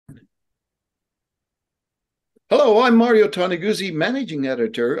Hello, I'm Mario Toneguzzi, managing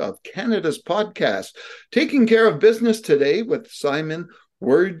editor of Canada's podcast, taking care of business today with Simon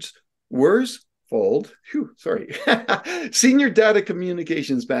Words Worsfold. Sorry, senior data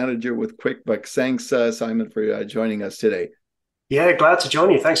communications manager with QuickBooks. Thanks, Simon, for joining us today. Yeah, glad to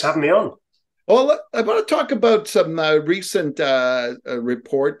join you. Thanks for having me on. Well, I want to talk about some recent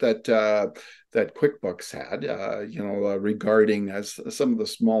report that QuickBooks had, regarding some of the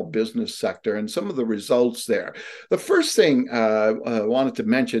small business sector and some of the results there. The first thing I wanted to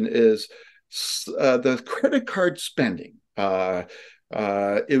mention is the credit card spending,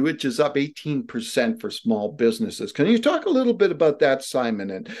 which is up 18% for small businesses. Can you talk a little bit about that,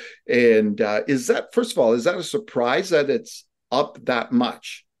 Simon? And is that, first of all, is that a surprise that it's up that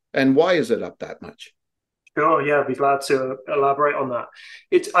much? And why is it up that much? Sure, yeah, I'd be glad to elaborate on that.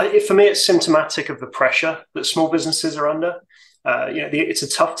 For me, it's symptomatic of the pressure that small businesses are under. It's a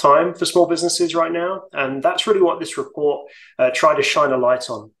tough time for small businesses right now, and that's really what this report tried to shine a light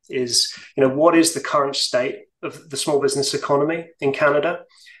on. What is the current state of the small business economy in Canada,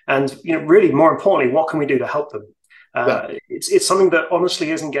 and really more importantly, what can we do to help them? Yeah. It's something that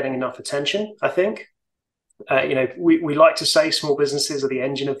honestly isn't getting enough attention, I think. We like to say small businesses are the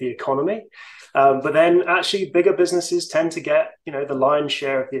engine of the economy, but then actually bigger businesses tend to get the lion's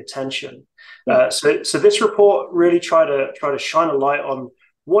share of the attention. So this report really try to shine a light on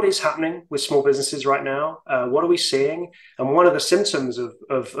what is happening with small businesses right now. What are we seeing? And one of the symptoms of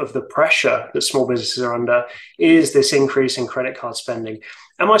the pressure that small businesses are under is this increase in credit card spending.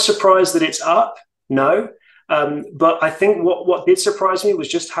 Am I surprised that it's up? No, but I think what did surprise me was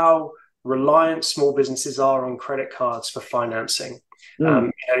just how reliant small businesses are on credit cards for financing.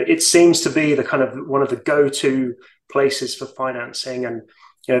 It seems to be the kind of one of the go-to places for financing, and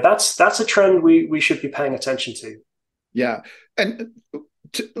that's a trend we should be paying attention to. Yeah, and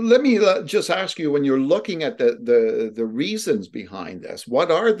let me just ask you: when you're looking at the reasons behind this,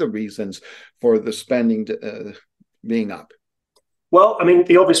 what are the reasons for the spending being up? Well, I mean,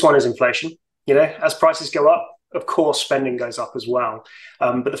 the obvious one is inflation. As prices go up, of course, spending goes up as well.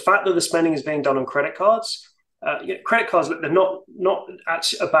 But the fact that the spending is being done on credit cards, they're not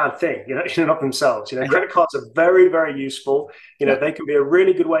actually a bad thing, in and of themselves. Credit cards are very, very useful. They can be a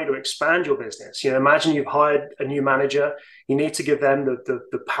really good way to expand your business. Imagine you've hired a new manager. You need to give them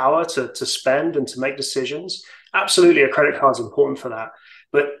the power to spend and to make decisions. Absolutely, a credit card is important for that.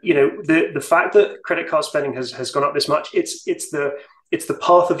 But, the fact that credit card spending has gone up this much, it's the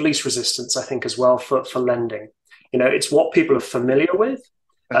path of least resistance, I think, as well for lending. It's what people are familiar with.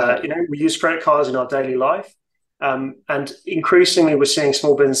 We use credit cards in our daily life. And increasingly, we're seeing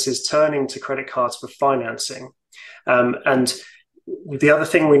small businesses turning to credit cards for financing. And the other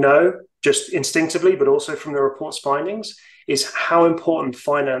thing we know, just instinctively, but also from the report's findings, is how important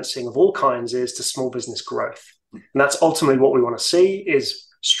financing of all kinds is to small business growth. And that's ultimately what we want to see is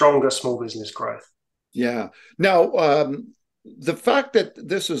stronger small business growth. Yeah. Now, the fact that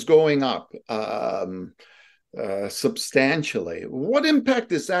this is going up substantially, what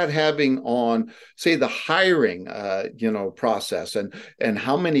impact is that having on, say, the hiring, process, and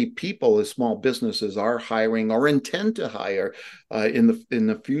how many people as small businesses are hiring or intend to hire in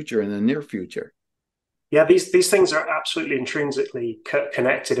the future, in the near future? Yeah, these things are absolutely intrinsically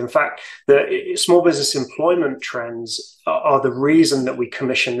connected. In fact, the small business employment trends are the reason that we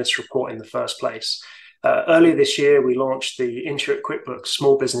commissioned this report in the first place. Earlier this year, we launched the Intuit QuickBooks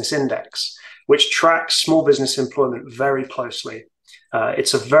Small Business Index, which tracks small business employment very closely.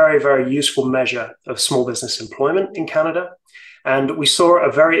 It's a very, very useful measure of small business employment in Canada. And we saw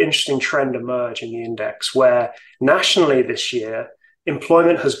a very interesting trend emerge in the index where nationally this year,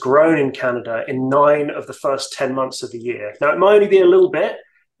 employment has grown in Canada in 9 of the first 10 months of the year. Now, it might only be a little bit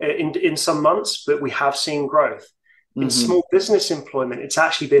in some months, but we have seen growth. In small business employment, it's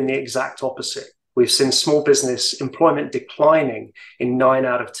actually been the exact opposite. We've seen small business employment declining in 9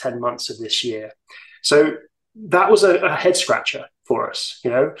 out of 10 months of this year. So that was a head scratcher for us.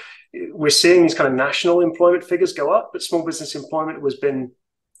 We're seeing these kind of national employment figures go up, but small business employment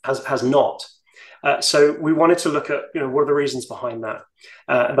has not. So we wanted to look at, what are the reasons behind that?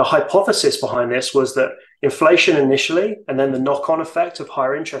 The hypothesis behind this was that inflation initially, and then the knock-on effect of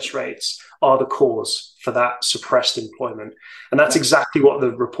higher interest rates are the cause for that suppressed employment. And that's exactly what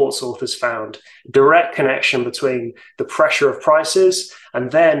the report's authors found. Direct connection between the pressure of prices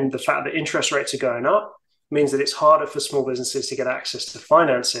and then the fact that interest rates are going up means that it's harder for small businesses to get access to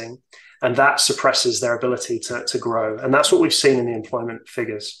financing, and that suppresses their ability to grow. And that's what we've seen in the employment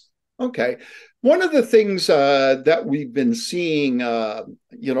figures. Okay. One of the things that we've been seeing, in the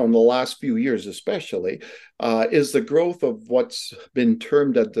last few years, especially, is the growth of what's been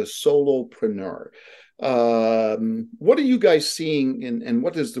termed as the solopreneur. What are you guys seeing, and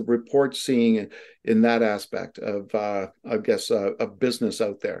what is the report seeing in that aspect of, I guess, of business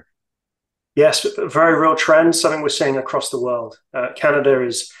out there? Yes, a very real trend, something we're seeing across the world. Canada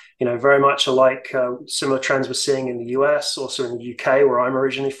is, very much alike similar trends we're seeing in the US, also in the UK, where I'm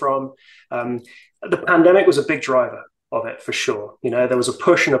originally from. Um, the pandemic was a big driver of it for sure. There was a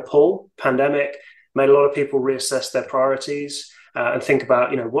push and a pull. Pandemic made a lot of people reassess their priorities and think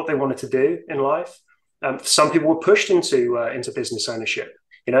about, what they wanted to do in life. Some people were pushed into business ownership.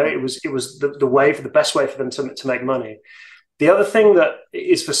 It was the best way for them to make money. The other thing that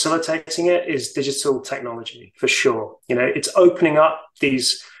is facilitating it is digital technology, for sure. It's opening up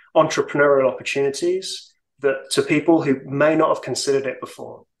these entrepreneurial opportunities that to people who may not have considered it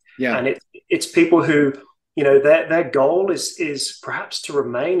before. Yeah. And it's people who, their goal is perhaps to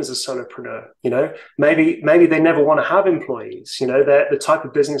remain as a solopreneur. Maybe they never want to have employees. They're the type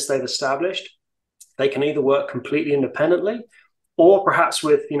of business they've established. They can either work completely independently, or perhaps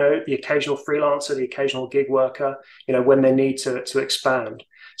with the occasional freelancer, the occasional gig worker, when they need to expand.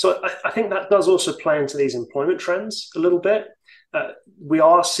 So I think that does also play into these employment trends a little bit. We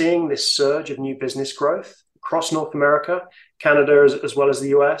are seeing this surge of new business growth across North America, Canada, as well as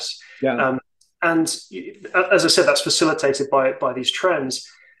the US. Yeah. And as I said, that's facilitated by these trends.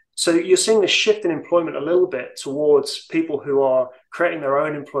 So you're seeing this shift in employment a little bit towards people who are creating their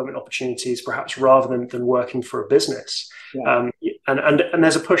own employment opportunities, perhaps rather than working for a business. Yeah. And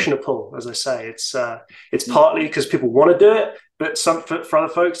there's a push and a pull, as I say. It's partly because people want to do it, but for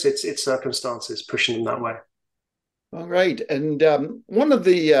other folks, it's circumstances pushing them that way. All right, and one of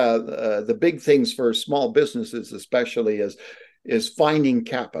the big things for small businesses, especially, is finding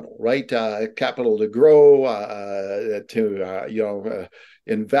capital, right? Capital to grow, to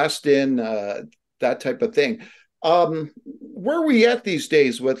invest in, that type of thing. Where are we at these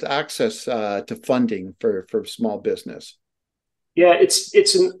days with access to funding for small business? Yeah,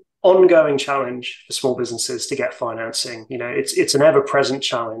 it's an ongoing challenge for small businesses to get financing. It's an ever-present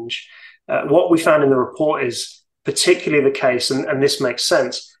challenge. What we found in the report is particularly the case, and this makes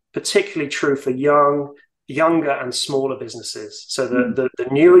sense, particularly true for younger and smaller businesses. So the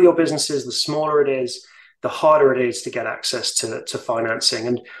newer your business is, the smaller it is, the harder it is to get access to financing.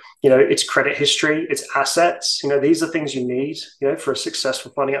 And it's credit history, it's assets. These are things you need, for a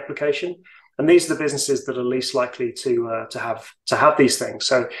successful funding application. And these are the businesses that are least likely to have these things.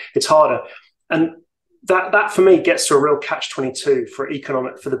 So it's harder. And that for me gets to a real catch-22 for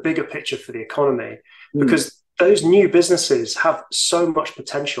the bigger picture for the economy, because those new businesses have so much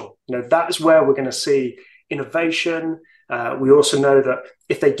potential. That is where we're going to see innovation. We also know that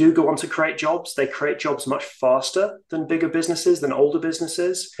if they do go on to create jobs, they create jobs much faster than bigger businesses, than older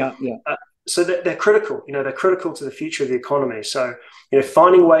businesses. Yeah, yeah. So they're critical. They're critical to the future of the economy. So,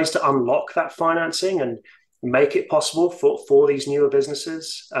 finding ways to unlock that financing and make it possible for these newer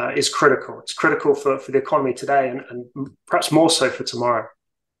businesses is critical. It's critical for the economy today, and perhaps more so for tomorrow.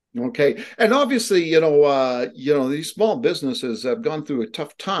 Okay, and obviously, these small businesses have gone through a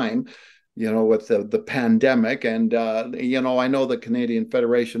tough time, with the pandemic, and I know the Canadian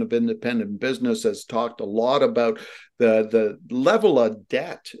Federation of Independent Business has talked a lot about the level of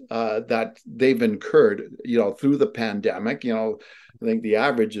debt that they've incurred, through the pandemic. I think the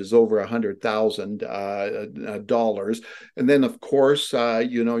average is over $100,000, and then of course,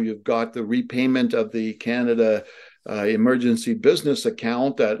 you've got the repayment of the Canada emergency business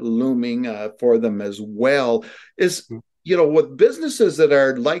account looming for them as well. Is with businesses that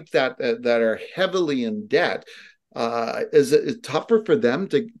are like that, that are heavily in debt, is it tougher for them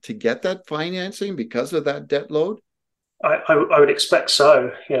to get that financing because of that debt load? I would expect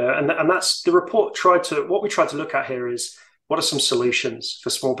so. And that's the report what we tried to look at here is what are some solutions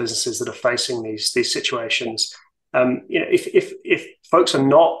for small businesses that are facing these situations. If folks are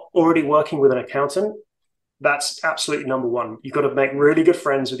not already working with an accountant, that's absolutely number one. You've got to make really good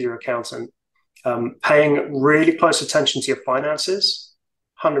friends with your accountant, paying really close attention to your finances,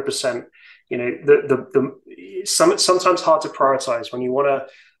 100%. It's sometimes hard to prioritize when you want to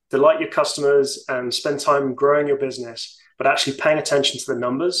delight your customers and spend time growing your business, but actually paying attention to the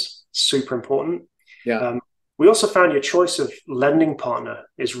numbers, super important. Yeah. We also found your choice of lending partner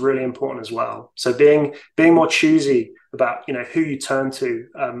is really important as well. So being more choosy about who you turn to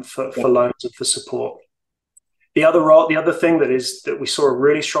for loans and for support. The other thing that we saw a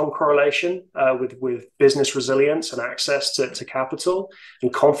really strong correlation with business resilience and access to capital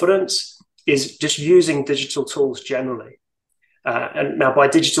and confidence is just using digital tools generally. And now by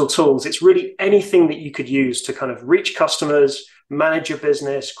digital tools, it's really anything that you could use to kind of reach customers, manage your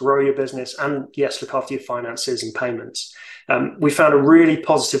business, grow your business, and yes, look after your finances and payments. We found a really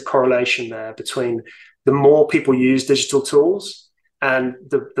positive correlation there between the more people use digital tools and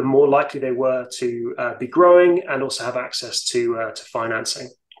the more likely they were to be growing and also have access to financing.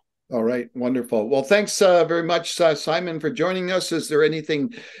 All right, wonderful. Well, thanks very much, Simon, for joining us. Is there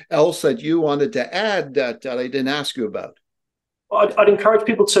anything else that you wanted to add that I didn't ask you about? I'd encourage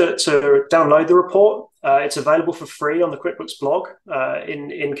people to download the report. It's available for free on the QuickBooks blog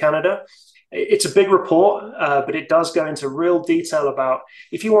in Canada. It's a big report, but it does go into real detail about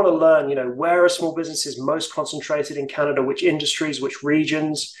if you want to learn, where are small businesses most concentrated in Canada, which industries, which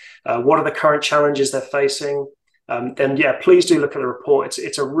regions, what are the current challenges they're facing. Then yeah, please do look at the report.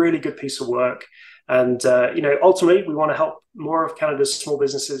 It's a really good piece of work, and ultimately we want to help more of Canada's small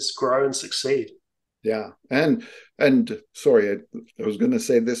businesses grow and succeed. Yeah, and sorry, I was going to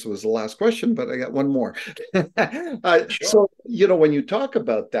say this was the last question, but I got one more. Sure. So, when you talk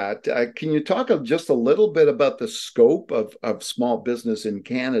about that, can you talk just a little bit about the scope of small business in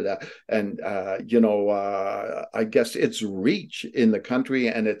Canada and, I guess its reach in the country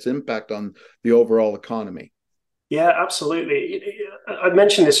and its impact on the overall economy? Yeah, absolutely. I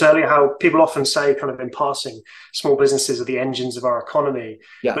mentioned this earlier, how people often say, kind of in passing, small businesses are the engines of our economy.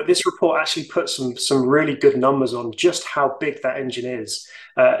 Yeah. But this report actually puts some really good numbers on just how big that engine is.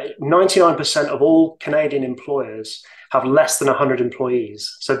 99% of all Canadian employers have less than 100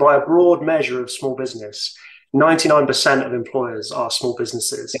 employees. So by a broad measure of small business, 99% of employers are small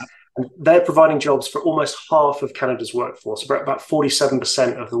businesses. Yeah. And they're providing jobs for almost half of Canada's workforce, about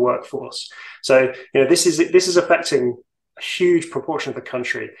 47% of the workforce. So, this is affecting a huge proportion of the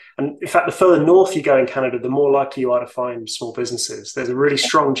country. And in fact, the further north you go in Canada, the more likely you are to find small businesses. There's a really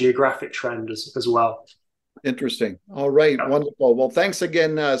strong geographic trend as well. Interesting. All right. Yeah. Wonderful. Well, thanks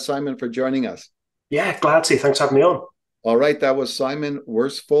again, Simon, for joining us. Yeah, glad to. Thanks for having me on. All right, that was Simon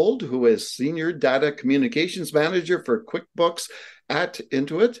Worsfold, who is Senior Data Communications Manager for QuickBooks at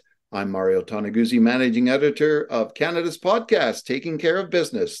Intuit. I'm Mario Toneguzzi, Managing Editor of Canada's podcast, Taking Care of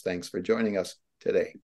Business. Thanks for joining us today.